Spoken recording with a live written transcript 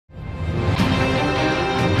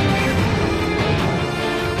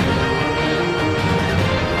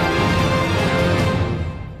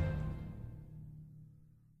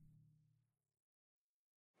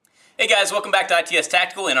Hey guys, welcome back to ITS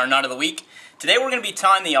Tactical in our Knot of the Week. Today we're going to be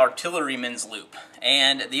tying the Artilleryman's loop.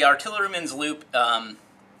 And the Artilleryman's loop,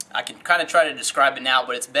 I can kind of try to describe it now,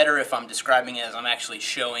 but it's better if I'm describing it as I'm actually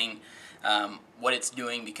showing what it's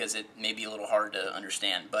doing, because it may be a little hard to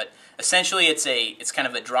understand. But essentially it's kind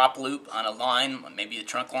of a drop loop on a line, maybe a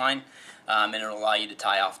trunk line, and it'll allow you to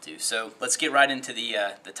tie off to. So let's get right into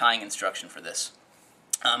the tying instruction for this.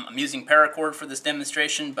 I'm using paracord for this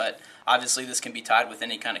demonstration, but obviously this can be tied with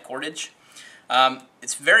any kind of cordage.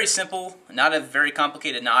 It's very simple, not a very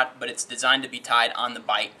complicated knot, but it's designed to be tied on the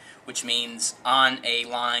bite, which means on a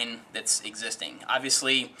line that's existing.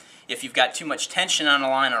 Obviously, if you've got too much tension on a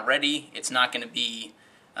line already, it's not going to be,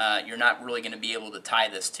 you're not really going to be able to tie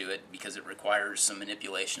this to it because it requires some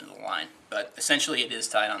manipulation of the line. But essentially it is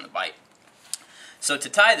tied on the bite. So to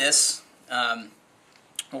tie this,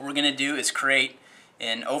 what we're going to do is create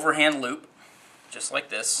an overhand loop, just like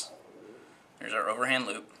this. There's our overhand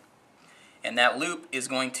loop. And that loop is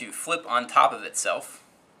going to flip on top of itself,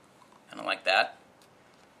 kind of like that.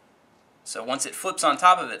 So once it flips on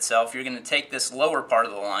top of itself, you're going to take this lower part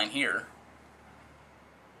of the line here,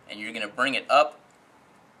 and you're going to bring it up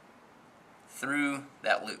through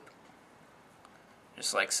that loop,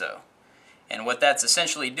 just like so. And what that's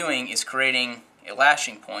essentially doing is creating a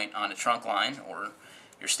lashing point on a trunk line or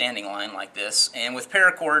your standing line like this. And with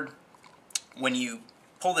paracord, when you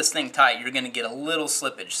pull this thing tight, you're going to get a little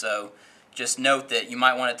slippage. So just note that you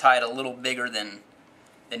might want to tie it a little bigger than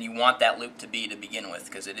you want that loop to be to begin with,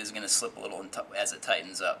 because it is going to slip a little as it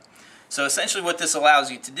tightens up. So essentially what this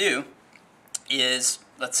allows you to do is,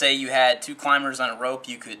 let's say you had two climbers on a rope,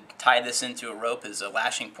 you could tie this into a rope as a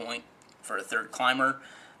lashing point for a third climber.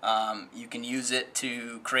 You can use it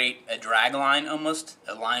to create a drag line, almost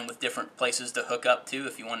a line with different places to hook up to.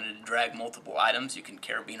 If you wanted to drag multiple items, you can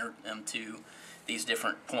carabiner them to these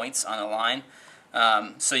different points on a line.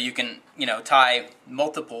 So you can, tie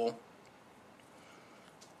multiple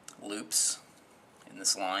loops in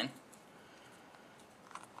this line.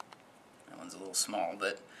 That one's a little small,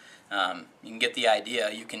 but you can get the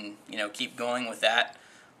idea. You can, keep going with that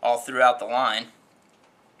all throughout the line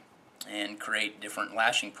and create different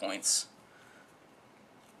lashing points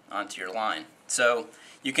onto your line. So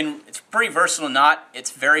it's a pretty versatile knot. It's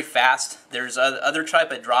very fast. There's other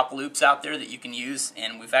type of drop loops out there that you can use,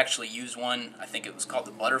 and we've actually used one, I think it was called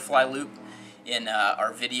the butterfly loop, in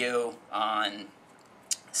our video on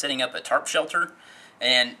setting up a tarp shelter.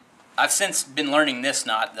 And I've since been learning this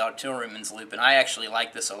knot, the Artilleryman's loop, and I actually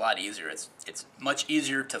like this a lot easier. It's much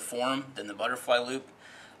easier to form than the butterfly loop.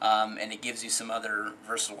 And it gives you some other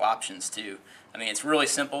versatile options too. I mean, it's really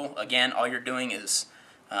simple. Again, all you're doing is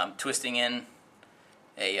twisting in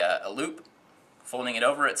a loop, folding it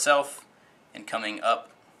over itself, and coming up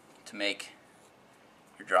to make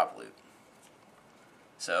your drop loop.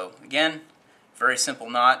 So again, very simple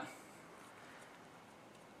knot.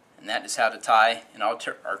 And that is how to tie an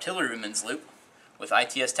Artilleryman's loop with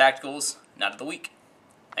ITS Tactical's Knot of the Week.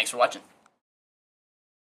 Thanks for watching.